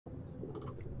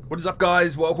What is up,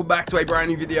 guys? Welcome back to a brand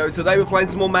new video. Today we're playing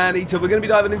some more Maneater. We're going to be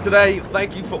diving in today.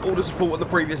 Thank you for all the support on the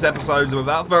previous episodes, and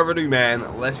without further ado,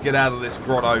 man, let's get out of this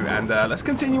grotto and let's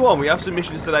continue on. We have some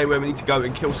missions today where we need to go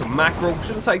and kill some mackerel.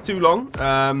 Shouldn't take too long.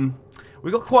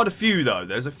 We've got quite a few though.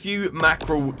 There's a few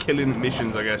mackerel killing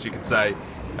missions, I guess you could say.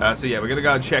 So yeah, we're going to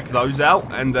go and check those out,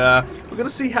 and we're going to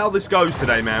see how this goes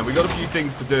today, man. We've got a few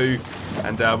things to do,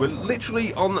 and we're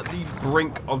literally on the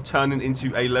brink of turning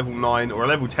into a level 9 or a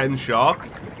level 10 shark,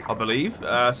 I believe.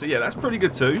 So yeah, that's pretty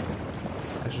good too.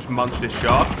 Let's just munch this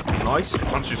shark. Nice.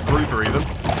 Munch this grouper even.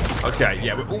 Okay,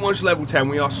 yeah, we're almost level 10.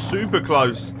 We are super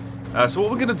close. So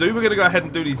what we're going to do, we're going to go ahead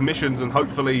and do these missions, and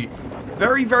hopefully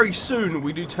very, very soon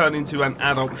we do turn into an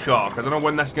adult shark. I don't know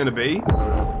when that's going to be.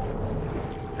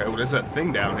 Okay, well, there's that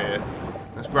thing down here.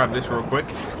 Let's grab this real quick.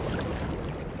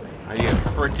 A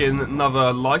freaking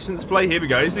another license plate. Here we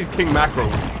go. This is King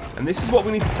Mackerel. And this is what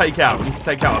we need to take out. We need to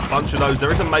take out a bunch of those.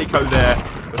 There is a Mako there.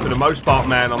 But for the most part,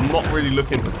 man, I'm not really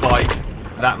looking to fight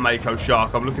that Mako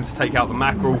shark. I'm looking to take out the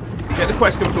mackerel, get the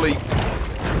quest complete,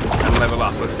 and level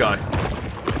up. Let's go.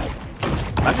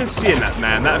 Imagine seeing that,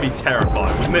 man. That would be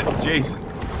terrifying, wouldn't it? Jeez.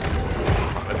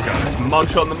 Let's go. Let's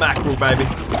munch on the mackerel, baby.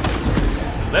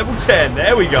 Level 10,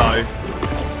 there we go.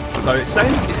 So it's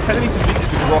telling me to visit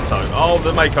the grotto. Oh,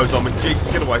 the Mako's on me. Jesus,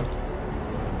 get away.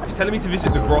 It's telling me to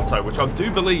visit the grotto, which I do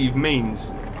believe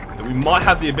means that we might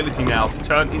have the ability now to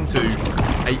turn into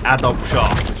a adult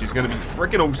shark, which is going to be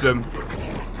freaking awesome.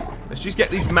 Let's just get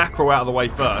these mackerel out of the way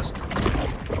first.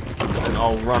 And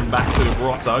I'll run back to the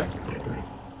grotto.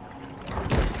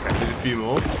 Okay, do a few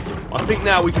more. I think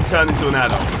now we can turn into an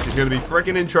adult, which is going to be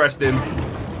freaking interesting.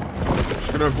 Just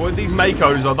going to avoid these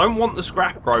Makos. I don't want the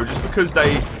scrap, bro, just because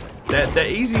they're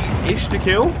easy-ish to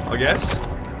kill, I guess.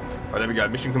 Right, there we go.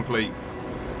 Mission complete.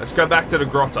 Let's go back to the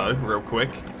grotto real quick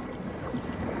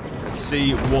and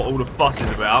see what all the fuss is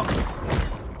about.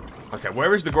 Okay,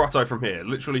 where is the grotto from here?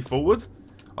 Literally forward?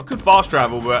 I could fast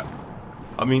travel, but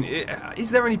I mean, is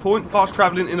there any point fast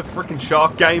traveling in a freaking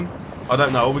shark game? I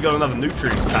don't know. We got another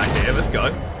nutrients pack here. Let's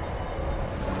go.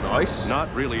 Nice.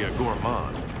 Not really a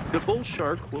gourmand. The bull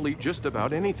shark will eat just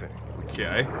about anything.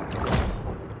 Okay.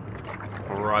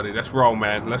 Alrighty, let's roll,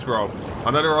 man. Let's roll.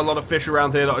 I know there are a lot of fish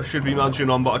around here that I should be munching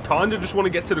on, but I kind of just want to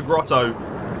get to the grotto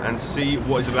and see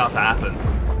what is about to happen.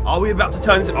 Are we about to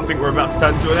turn into... I think we're about to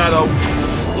turn into an adult.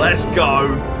 Let's go.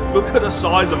 Look at the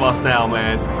size of us now,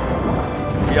 man.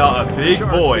 We are a big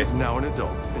boy. Is now an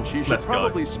adult, and she should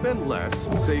probably spend less,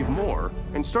 save more,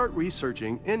 and start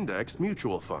researching indexed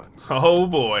mutual funds. Oh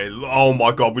boy. Oh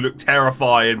my god, we look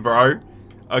terrifying, bro.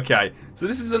 Okay, so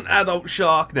this is an adult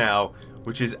shark now,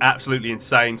 which is absolutely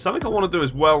insane. Something I want to do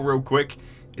as well real quick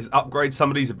is upgrade some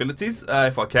of these abilities,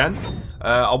 if I can.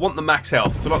 I want the max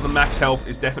health. I feel like the max health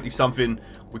is definitely something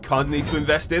we kind of need to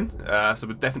invest in. So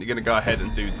we're definitely going to go ahead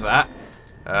and do that.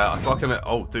 If I can...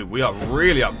 Oh, dude, we are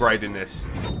really upgrading this.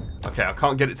 Okay, I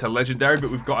can't get it to legendary, but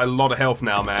we've got a lot of health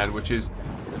now, man, which is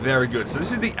very good. So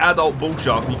this is the adult bull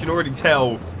shark. You can already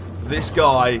tell this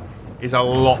guy is a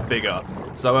lot bigger.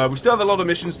 So we still have a lot of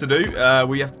missions to do.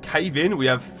 We have to cave in. We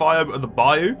have fire of the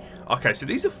bayou. Okay, so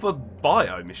these are for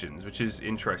bio missions, which is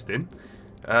interesting.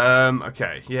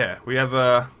 Okay, yeah, we have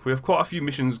quite a few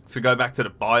missions to go back to the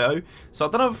bio. So I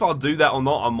don't know if I'll do that or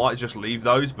not. I might just leave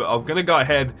those, but I'm gonna go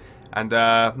ahead and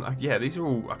yeah, these are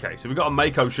all okay. So we've got a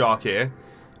Mako shark here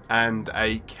and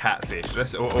a catfish.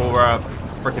 Or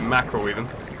freaking mackerel even.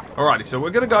 Alrighty, so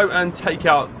we're gonna go and take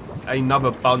out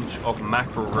another bunch of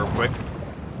mackerel real quick.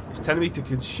 It's telling me to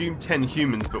consume 10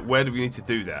 humans, but where do we need to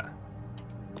do that?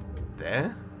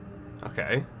 There?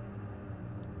 Okay.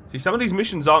 See, some of these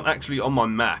missions aren't actually on my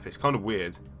map. It's kind of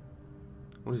weird.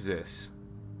 What is this?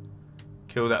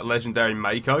 Kill that legendary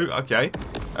Mako. Okay.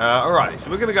 Alright,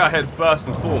 so we're going to go ahead first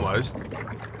and foremost.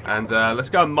 And let's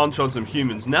go and munch on some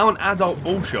humans. Now an adult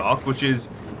bull shark, which is,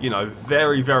 you know,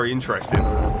 very, very interesting.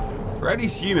 Where are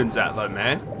these humans at, though,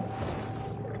 man?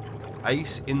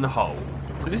 Ace in the hole.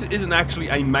 So this isn't actually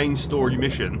a main story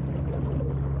mission.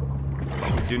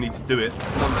 But we do need to do it,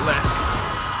 nonetheless.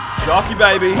 Sharky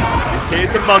Baby is here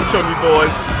to munch on you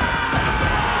boys.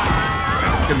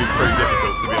 It's going to be pretty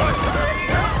difficult, to be honest.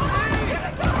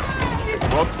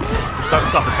 Come on. Just don't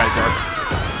suffocate, bro.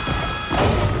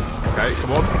 Okay,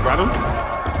 come on. Grab him.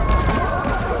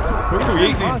 Quickly, we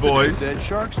eat these boys. Dead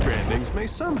shark strandings may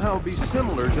somehow be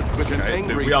similar to with an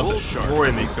angry we are bull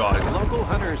destroying shark. these guys. Local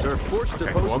hunters are forced to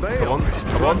post bail.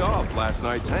 Come on. Off last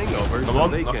night's hangover. Come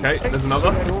on. Okay, there's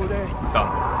another.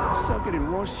 Done. Suck it in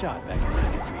one shot back in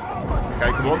 '93.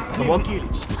 Okay, come on.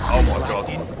 Oh my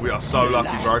god. We are so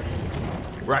lucky, bro.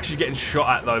 We're actually getting shot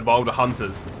at, though, by all the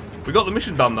hunters. We got the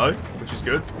mission done, though, which is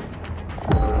good.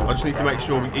 I just need to make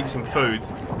sure we eat some food.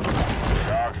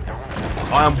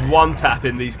 I am one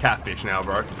tapping these catfish now,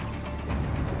 bro.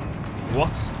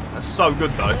 What? That's so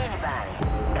good, though.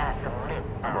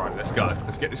 Right, let's go.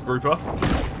 Let's get this grouper.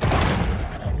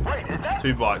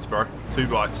 2 bites, bro. 2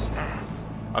 bites.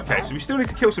 Okay, so we still need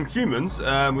to kill some humans.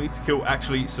 We need to kill,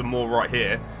 actually, some more right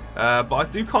here. But I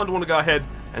do kind of want to go ahead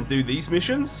and do these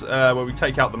missions, where we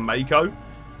take out the Mako.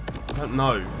 I don't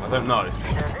know. I don't know. Does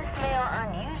this smell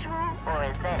unusual, or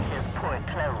is that just poor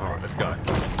clothes? Alright, let's go.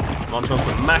 Munch on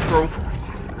some mackerel.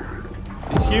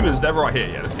 These humans, they're right here.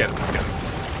 Yeah, let's get them. Let's get them.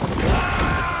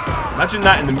 Imagine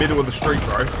that in the middle of the street,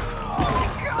 bro. You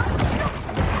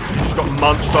just got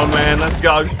munched on, man. Let's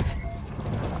go. Okay,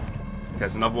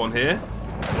 there's another one here.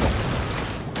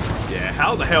 Yeah,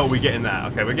 how the hell are we getting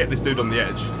that? Okay, we're getting this dude on the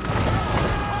edge.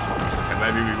 Okay,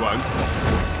 maybe we won't.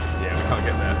 Yeah, we can't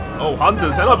get there. Oh,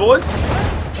 hunters. Hello, boys.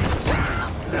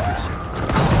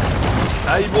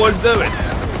 How you boys doing?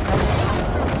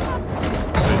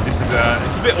 Dude, this is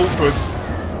it's a bit awkward.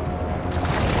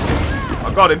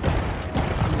 I got him.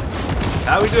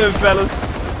 How we doing, fellas?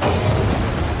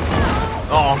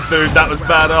 Oh, dude, that was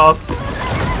badass.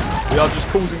 We are just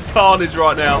causing carnage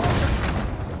right now.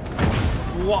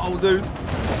 What, dude?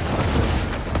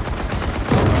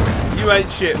 You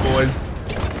ain't shit, boys.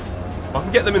 If I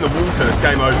can get them in the water, it's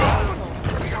game over.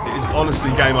 It is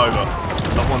honestly game over.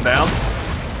 Another one down.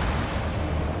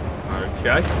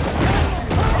 Okay.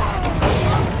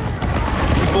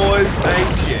 You boys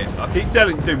ain't shit. I keep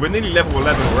telling you, dude, we're nearly level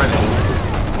 11 already.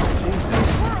 Jesus.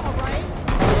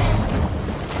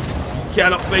 You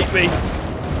cannot beat me.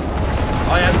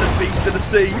 I am the beast of the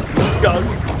sea. Let's go.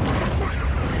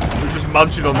 We're just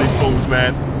munching on these fools,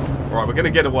 man. Alright, we're going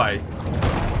to get away.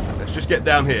 Let's just get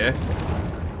down here.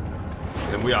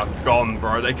 And we are gone,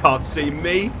 bro. They can't see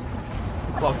me.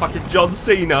 Like fucking John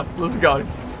Cena. Let's go.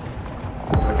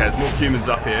 Okay, there's more humans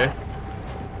up here.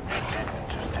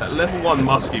 That level 1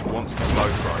 muskie wants to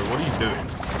smoke, bro. What are you doing?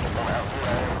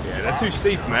 Yeah, they're too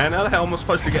steep, man. How the hell am I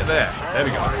supposed to get there? There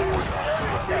we go.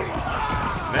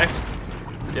 Next.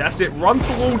 Yeah, that's it. Run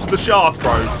towards the shark,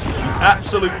 bro. You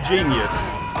absolute genius.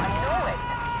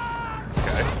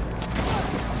 Okay.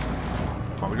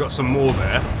 Right, we got some more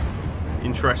there.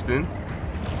 Interesting.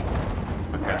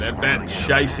 Okay, they're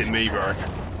chasing me, bro.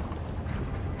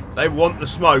 They want the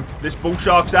smoke. This bull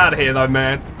shark's out of here, though,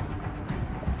 man.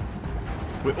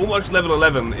 We're almost level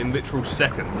 11 in literal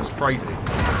seconds. That's crazy.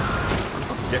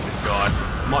 Get this guy.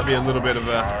 It might be a little bit of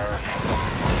a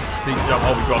steep jump.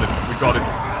 Oh, we got him. We got him.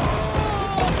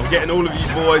 I'm getting all of you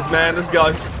boys, man. Let's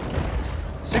go.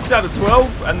 6 out of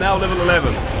 12, and now level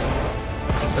 11.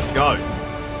 Let's go.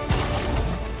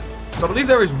 So I believe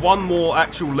there is one more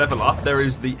actual level up. There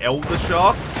is the Elder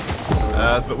Shark.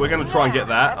 But we're going to try and get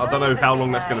that. I don't know how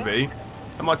long that's going to be.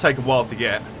 It might take a while to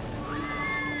get.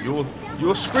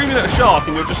 You're screaming at a shark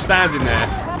and you're just standing there.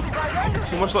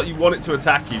 It's almost like you want it to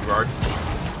attack you, bro.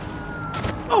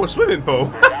 Oh, a swimming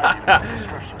pool.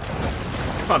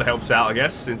 Kind of helps out, I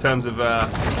guess, in terms of,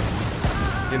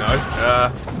 you know,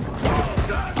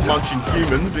 munching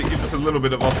humans. It gives us a little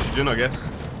bit of oxygen, I guess.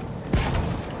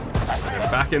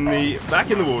 Back in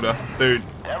the water, dude.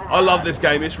 I love this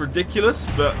game. It's ridiculous,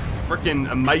 but freaking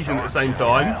amazing at the same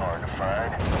time.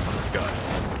 Let's go.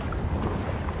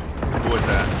 Avoid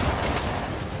that.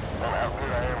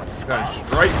 Going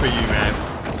straight for you, man.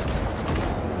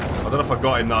 I don't know if I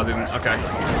got him. No, I didn't. Okay.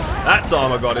 That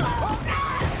time I got him.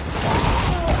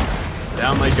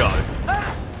 Down they go.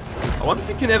 I wonder if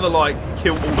you can ever, like,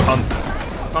 kill all the hunters.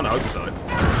 I kind of hope so.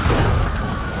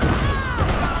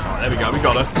 Right, there we go. We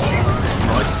got her.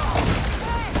 Nice.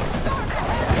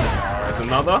 There's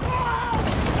another.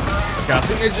 Okay, I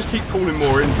think they just keep calling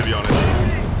more in, to be honest.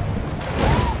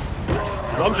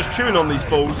 Because I'm just chewing on these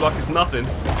fools like it's nothing.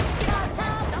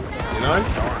 You know?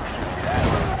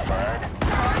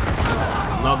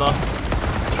 Another.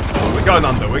 Oh, we're going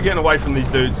under. We're getting away from these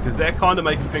dudes because they're kind of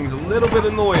making things a little bit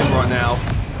annoying right now.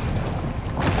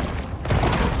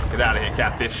 Get out of here,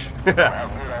 catfish.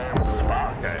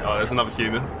 Okay, oh, there's another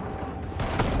human.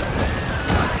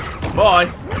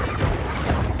 Bye.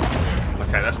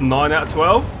 Okay, that's 9 out of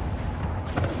 12.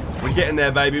 We're getting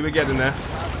there, baby. We're getting there.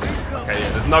 Okay, yeah,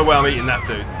 there's no way I'm eating that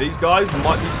dude. These guys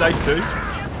might be safe too.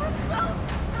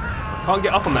 I can't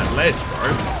get up on that ledge, bro.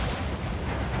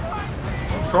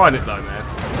 I'm trying it though, man.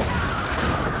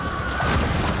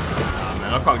 Oh,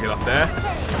 man, I can't get up there.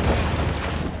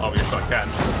 Oh, yes, I can.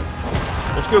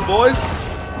 What's good, boys?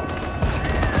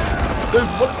 Dude,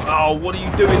 what? Oh, what are you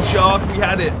doing, shark? We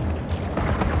had it.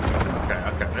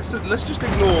 Okay. Let's just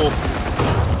ignore.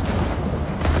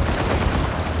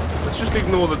 Let's just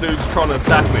ignore the dudes trying to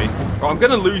attack me. Right, I'm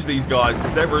going to lose these guys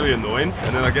because they're really annoying,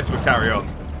 and then I guess we'll carry on.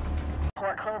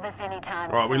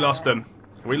 Right, we lost them.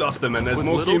 We lost them, and there's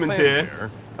more humans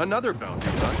here. Another bounty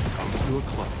hunt comes to a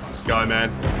close. Let's go,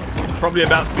 man. It's probably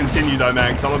about to continue, though,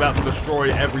 man, because I'm about to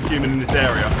destroy every human in this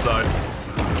area, so...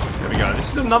 There we go.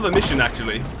 This is another mission,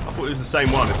 actually. I thought it was the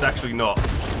same one. It's actually not.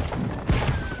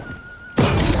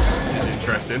 This is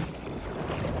interesting.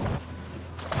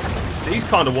 It's these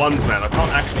kind of ones, man. I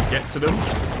can't actually get to them.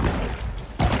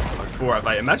 Like 4 out of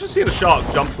 8. Imagine seeing a shark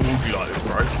jump towards you like this,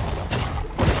 bro.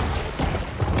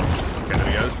 Okay, there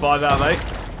we go. There's 5 out of 8.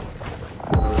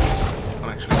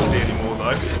 Can't actually see any more,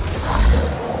 though.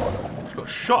 Just got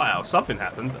shot out. Something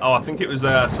happened. Oh, I think it was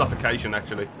suffocation,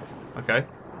 actually. Okay.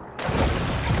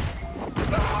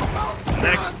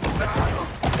 Next.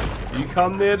 You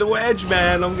come near the wedge,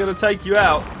 man. I'm going to take you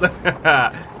out.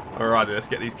 Alrighty, let's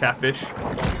get these catfish.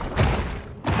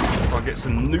 I'll get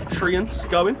some nutrients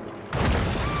going.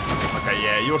 Okay,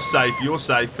 yeah, you're safe. You're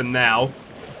safe for now.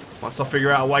 Once I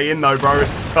figure out a way in, though, bro,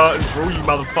 it's curtains for all you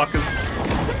motherfuckers.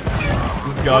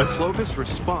 Let's go. Clovis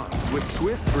responds with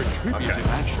swift retributive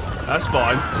action. That's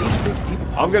fine.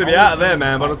 I'm going to be out of there,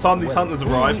 man, by the time these hunters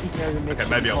arrive. Okay,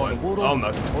 maybe I won't. Oh,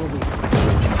 no.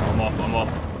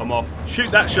 I'm off.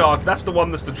 Shoot that shark. That's the one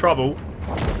that's the trouble.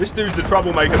 This dude's the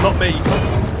troublemaker, not me.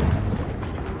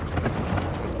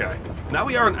 Okay. Now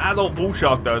we are an adult bull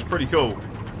shark, though. It's pretty cool.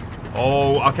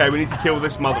 Oh, okay. We need to kill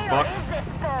this motherfucker.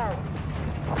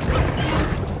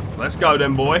 Let's go,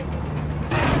 then, boy.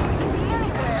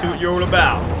 See what you're all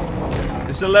about.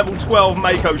 This is a level 12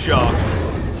 Mako shark.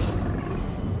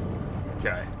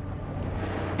 Okay.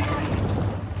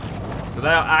 So they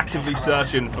are actively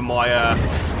searching for my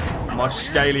my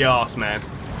scaly ass, man.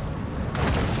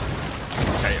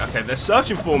 Okay, they're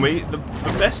searching for me. The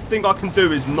best thing I can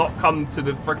do is not come to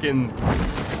the freaking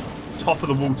top of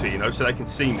the water, you know, so they can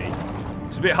see me.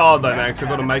 It's a bit hard though, man, because I've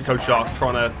got a Mako shark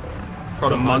trying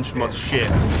to munch my shit.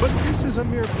 But this is a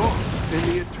mere pause in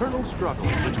the eternal struggle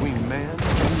between man and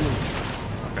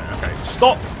nature. Okay.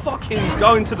 Stop fucking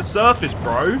going to the surface,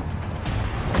 bro.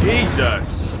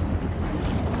 Jesus.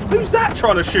 Who's that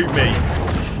trying to shoot me?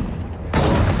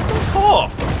 Fuck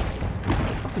off.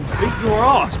 Fucking beat your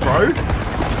ass, bro.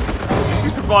 This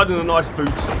is providing a nice food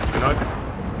source, you know?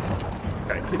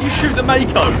 Okay, can you shoot the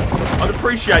Mako? I'd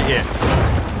appreciate it.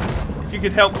 If you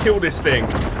could help kill this thing.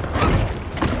 To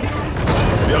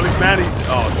be honest, man, he's...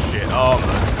 Oh, shit. Oh,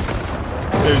 man.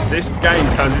 Dude, this game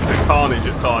turns into carnage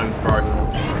at times, bro.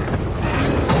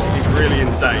 He's really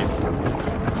insane.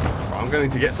 Right, I'm going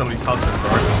to get some of these hunters,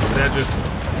 bro.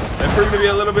 They're proving to be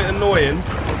a little bit annoying.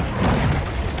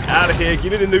 Out of here.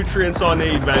 Give me the nutrients I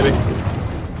need, baby.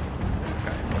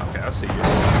 Okay, I see you.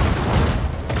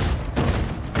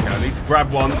 Okay, I need to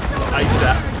grab one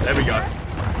ASAP. There we go.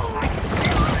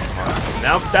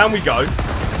 Now, down we go.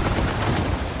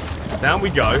 Down we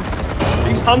go.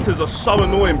 These hunters are so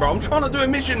annoying, bro. I'm trying to do a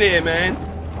mission here, man.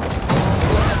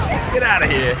 Get out of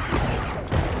here.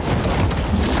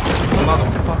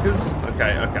 Motherfuckers.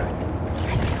 Okay.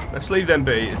 Let's leave them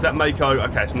be. Is that Mako?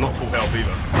 Okay, it's not full health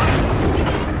either.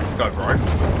 Let's go, bro.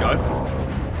 Let's go.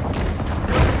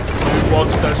 Who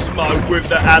wants to smoke with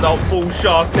the adult bull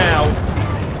shark now?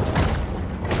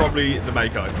 Probably the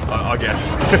Mako, I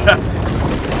guess.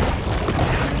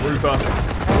 Rooper.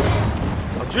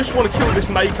 I just want to kill this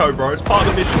Mako, bro. It's part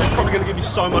of the mission. It's probably going to give you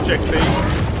so much XP.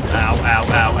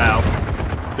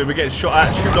 Ow. Dude, we're getting shot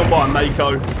at. Shoot on by a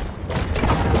Mako.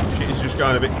 Shit is just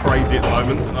going a bit crazy at the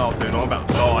moment. Oh, dude, I'm about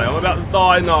to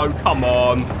die. No, come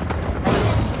on.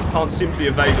 I can't simply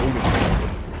evade all of them.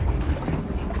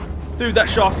 Dude, that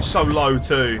shark is so low,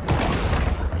 too.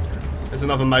 There's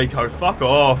another Mako. Fuck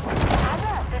off.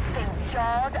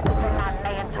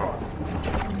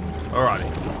 Alrighty.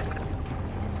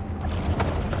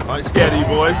 I ain't scared of you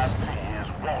boys.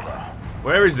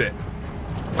 Where is it?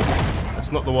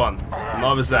 That's not the one.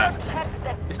 Neither's that.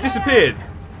 It's disappeared.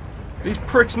 These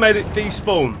pricks made it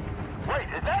despawn.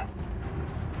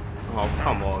 Oh,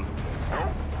 come on.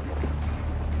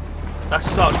 That's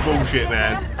such bullshit,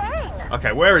 man.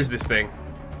 Okay, where is this thing?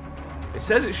 It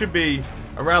says it should be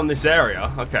around this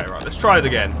area. Okay, right, let's try it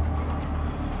again.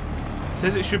 It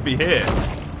says it should be here.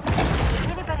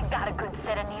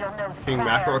 King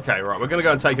Mackerel. Okay, right, we're going to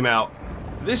go and take him out.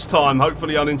 This time,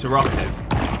 hopefully uninterrupted.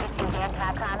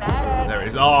 There he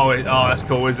is. Oh, that's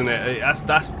cool, isn't it?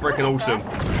 That's freaking awesome.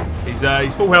 He's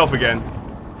full health again.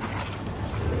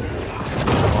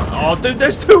 Oh, dude,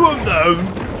 there's 2 of them!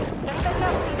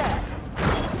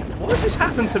 Why has this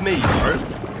happened to me, bro?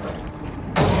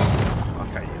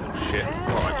 Okay, you little shit.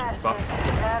 Alright, you fuck.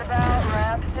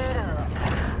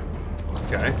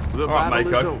 Okay. Alright,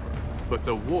 Mako. but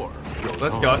the war goes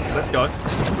Let's on. go. Let's go.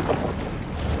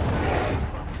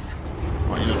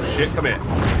 Right, you little shit. Come here.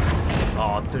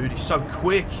 Oh, dude, he's so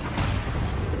quick.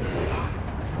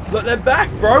 Look, they're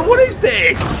back, bro. What is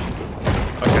this?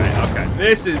 Okay.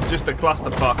 This is just a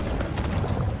clusterfuck.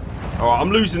 Alright,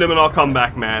 I'm losing them and I'll come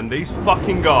back, man. These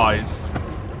fucking guys.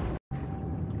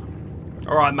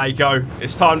 Alright, Mako.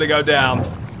 It's time to go down.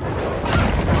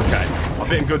 Okay. I've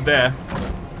been good there.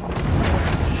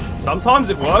 Sometimes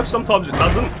it works, sometimes it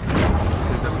doesn't. Dude,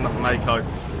 that's enough of Mako.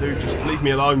 Dude, just leave me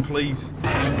alone, please.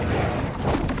 Okay.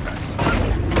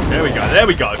 There we go, there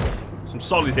we go. Some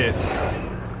solid hits.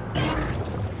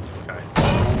 Okay.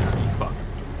 You fuck.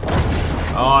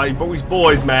 Oh, he brought his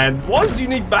boys, man. What does you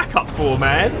need backup for,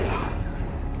 man?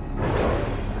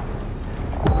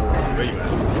 Where you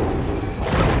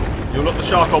at? You're not the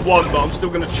shark I want, but I'm still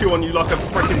going to chew on you like a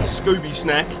freaking Scooby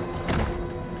snack.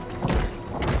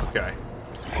 Okay.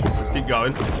 Let's keep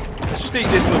going. Let's just eat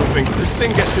this little thing, because this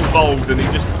thing gets involved and he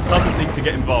just doesn't need to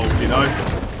get involved, you know?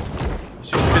 It's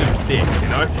just a bit of a dick, you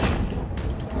know?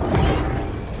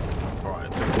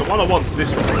 Alright, the one I want's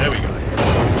this one. There we go.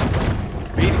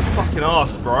 Beat his fucking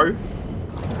ass, bro.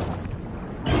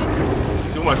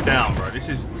 He's almost down, bro. This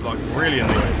is, like, really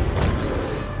annoying.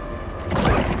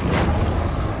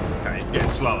 Okay, he's getting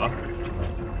slower.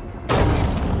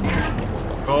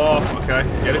 Fuck off. Okay,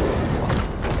 get it.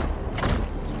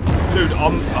 Dude, oh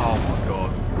my god.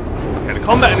 Okay, the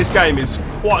combat in this game is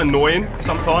quite annoying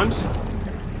sometimes.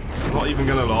 I'm not even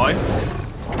gonna lie.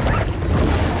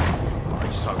 Oh,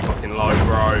 he's so fucking low,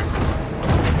 bro.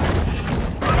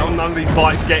 Oh, none of these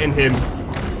bites getting him.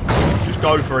 Just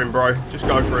go for him, bro. Just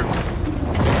go for him.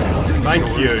 Thank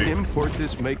you. Import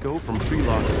this Mako from Sri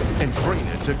Lanka and train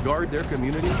it to guard their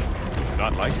community?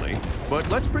 Not likely. But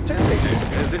let's pretend they did,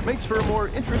 as it makes for a more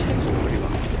interesting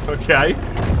storyline. Okay.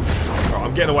 Right,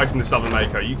 I'm getting away from this other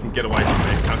Mako. You can get away from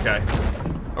me. Okay.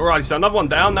 Alrighty, so another one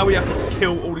down. Now we have to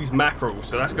kill all these mackerels,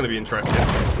 so that's going to be interesting.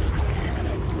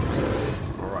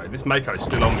 Alright, this Mako is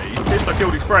still on me. He's pissed I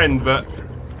killed his friend, but...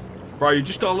 Bro, you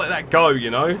just got to let that go, you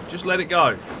know? Just let it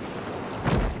go.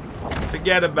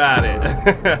 Forget about it.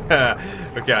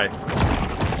 Okay.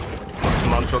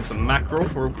 Munch on some mackerel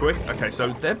real quick. Okay,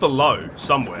 so they're below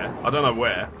somewhere. I don't know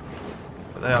where.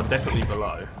 But they are definitely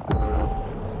below.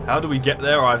 How do we get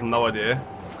there? I have no idea.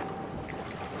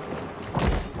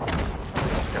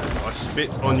 Okay, I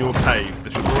spit on your cave.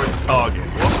 Destroy the target.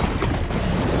 What?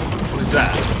 What is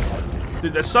that?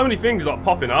 Dude, there's so many things like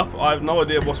popping up. I have no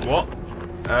idea what's what.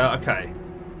 Okay.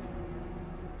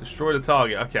 Destroy the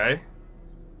target. Okay.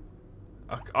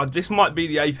 This might be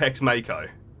the Apex Mako,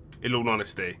 in all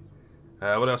honesty.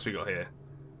 What else we got here?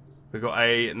 We got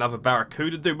another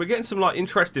Barracuda. Dude, we're getting some like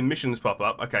interesting missions pop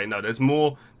up. Okay, no, there's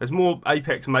more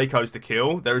Apex Makos to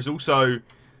kill. There is also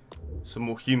some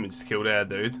more humans to kill there,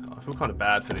 dude. I feel kind of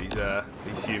bad for these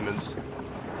humans.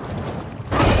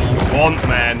 What do you want,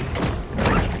 man?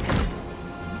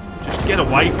 Just get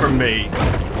away from me.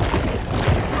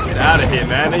 Get out of here,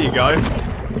 man. There you go.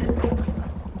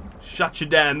 Shut your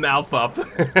damn mouth up.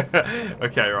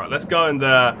 Okay, right. Let's go and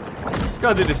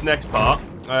do this next part.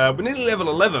 We're nearly level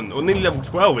 11, or nearly level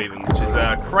 12 even, which is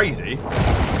crazy.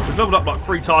 We've leveled up like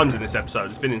 3 times in this episode.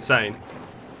 It's been insane.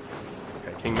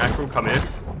 Okay, King Mackerel, come here.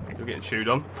 You're getting chewed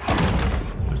on.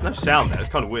 There's no sound there. It's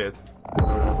kind of weird.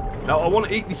 Now I want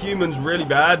to eat the humans really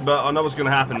bad, but I know what's going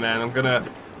to happen, man. I'm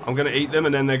gonna eat them,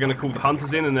 and then they're gonna call the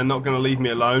hunters in, and they're not gonna leave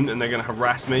me alone, and they're gonna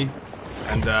harass me.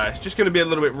 And it's just going to be a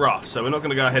little bit rough, so we're not going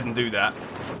to go ahead and do that.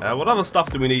 What other stuff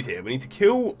do we need here? We need to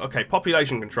kill... Okay,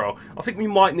 population control. I think we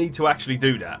might need to actually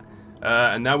do that.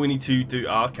 And now we need to do...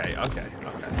 Oh, okay.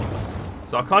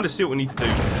 So I kind of see what we need to do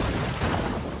here.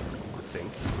 I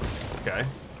think. Okay.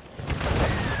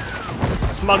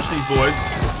 Let's munch these boys.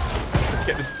 Let's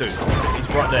get this dude. He's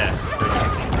right there.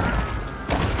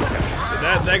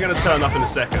 Okay. So they're going to turn up in a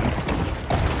second.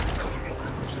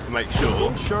 Make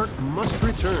sure. The shark must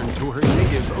return to her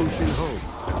native ocean home.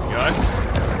 There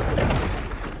we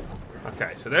go.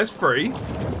 Okay, so there's 3.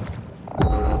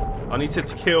 I need to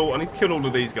kill all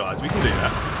of these guys. We can do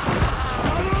that.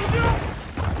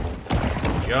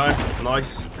 There we go.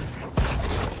 Nice.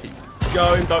 Keep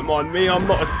going. Don't mind me. I'm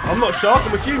not a shark.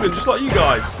 I'm a human, just like you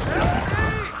guys.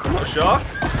 I'm not a shark.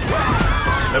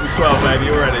 Level 12, baby,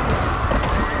 already.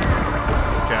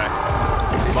 Okay.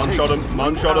 Munch on him,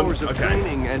 munch on him. Okay.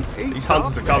 These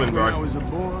hunters are coming, bro. When I was a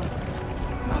boy,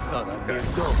 I thought I'd be a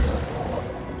golfer.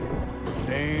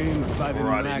 Damn, if I didn't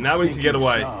like now we need to get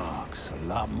away. Sharks, a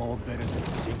lot more better than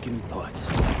sinking putts.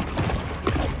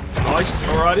 Nice,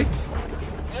 alrighty.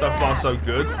 So far, so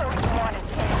good.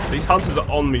 These hunters are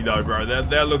on me, though, bro.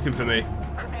 They're looking for me.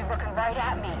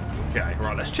 Okay,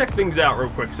 right, let's check things out real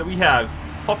quick. So we have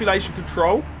population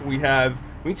control. We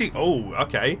need to, oh,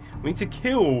 okay. We need to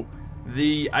kill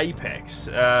the apex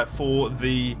for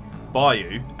the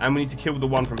bayou, and we need to kill the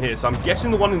one from here. So I'm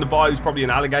guessing the one in the bayou is probably an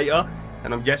alligator,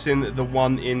 and I'm guessing the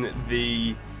one in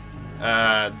the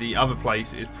other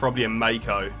place is probably a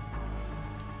mako.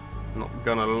 Not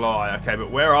gonna lie. Okay,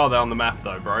 but where are they on the map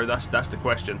though, bro? That's the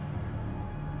question.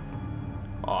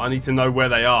 Oh, I need to know where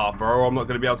they are, bro. I'm not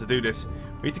gonna be able to do this.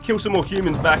 We need to kill some more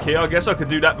humans back here. I guess I could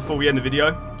do that before we end the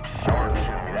video.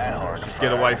 Let's just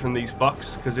get away from these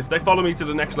fucks, because if they follow me to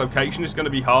the next location, it's gonna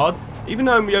be hard. Even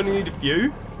though we only need a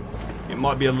few, it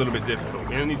might be a little bit difficult.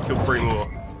 We only need to kill 3 more.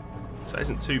 So that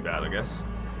isn't too bad, I guess.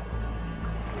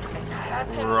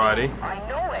 Alrighty. I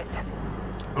know it.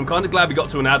 I'm kind of glad we got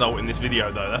to an adult in this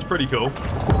video, though. That's pretty cool.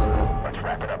 Let's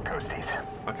wrap it up, Coasties.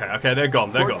 Okay, they're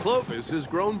gone. They're Port gone. Clovis has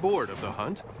grown bored of the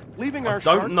hunt, leaving our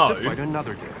don't shark know. to fight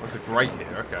another day. There's a grate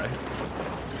here. Okay.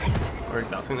 Where is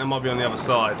that? I think that might be on the other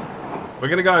side. We're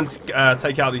going to go and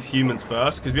take out these humans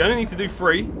first, because we only need to do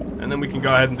 3, and then we can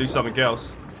go ahead and do something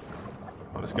else.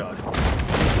 Oh, let's go. And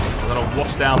then I'll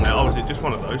wash down there. Oh, is it just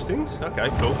one of those things? Okay,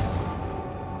 cool.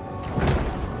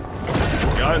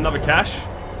 There we go. Another cache.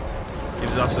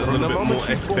 Gives us a little bit more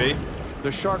XP.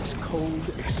 The shark's cold,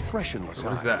 expressionless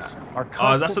What is eyes that? are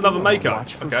Oh, that's another constantly on mako.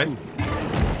 watch for Okay. food.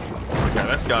 Okay,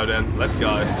 let's go then. Let's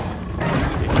go.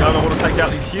 If you don't want to take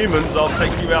out these humans, I'll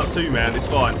take you out too, man. It's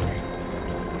fine.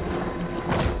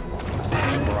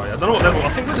 Right, I don't know what level. I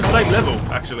think we're the same level,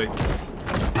 actually.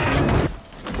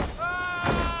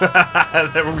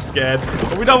 They're all scared.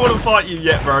 But we don't want to fight you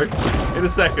yet, bro. In a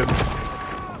second.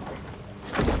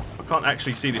 I can't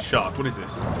actually see the shark. What is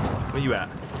this? Where you at?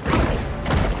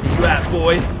 Where you at,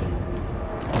 boy?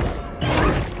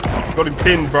 Got him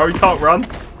pinned, bro. He can't run.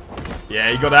 Yeah,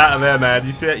 he got out of there, man.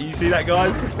 You see that? You see that,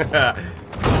 guys?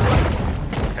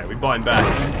 Okay, we buy him back.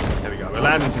 There we go. We're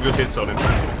landing some good hits on him.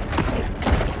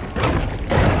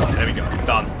 There we go.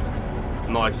 Done.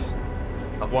 Nice.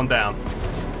 I've one down.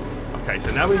 Okay,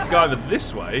 so now we need to go over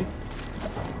this way.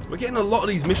 We're getting a lot of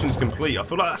these missions complete. I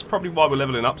feel like that's probably why we're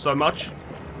leveling up so much.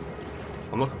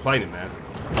 I'm not complaining, man.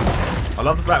 I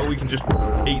love the fact that we can just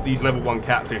eat these level 1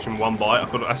 catfish in one bite. I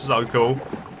feel like that's so cool.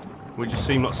 We just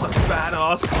seem like such a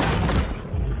badass.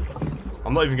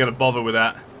 I'm not even going to bother with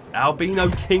that. Albino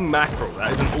King Mackerel.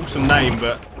 That is an awesome name,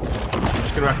 but I'm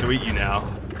just going to have to eat you now.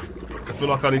 I feel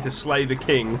like I need to slay the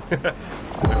king.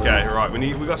 Okay, right.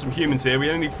 We got some humans here. We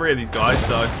only need 3 of these guys,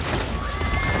 so not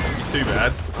be too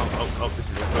bad. Oh, this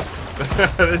is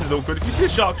awkward. This is awkward. If you see a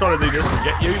shark trying to do this and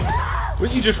get you,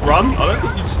 wouldn't you just run? I don't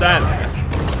think you'd stand there.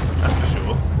 That's for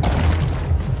sure.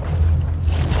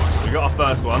 So we got our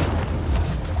first one.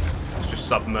 Let's just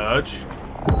submerge.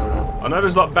 I know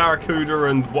there's like barracuda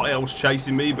and what else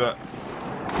chasing me, but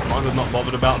I'm not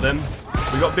bothered about them.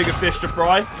 We got bigger fish to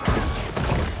fry.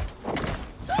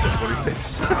 What is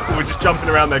this? We're just jumping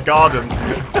around their garden.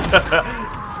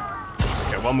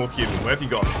 Okay, one more human. Where have you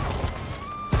gone?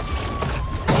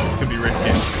 This could be risky.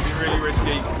 This could be really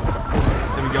risky.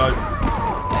 There we go.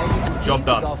 As you can see, Job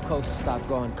done. the Gulf Coast stopped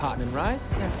growing cotton and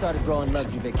rice and started growing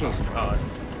luxury vacation. Alright.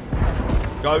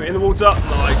 Go in the water.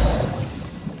 Nice.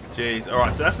 Jeez.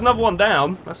 Alright, so that's another one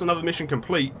down. That's another mission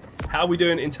complete. How are we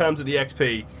doing in terms of the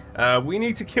XP? We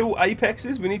need to kill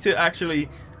apexes. We need to actually...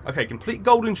 Okay, complete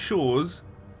Golden Shores.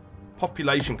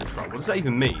 Population control. What does that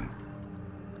even mean?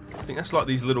 I think that's like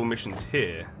these little missions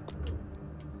here.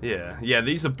 Yeah,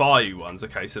 these are bayou ones.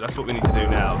 Okay, so that's what we need to do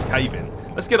now. Cave in.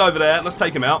 Let's get over there. Let's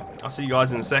take them out. I'll see you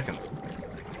guys in a second.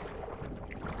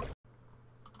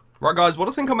 Right, guys, what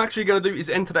I think I'm actually going to do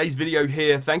is end today's video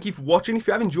here. Thank you for watching. If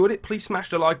you have enjoyed it, please smash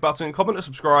the like button, comment and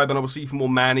subscribe, and I will see you for more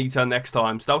Maneater next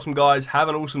time. Stay awesome, guys. Have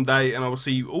an awesome day, and I will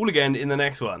see you all again in the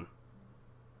next one.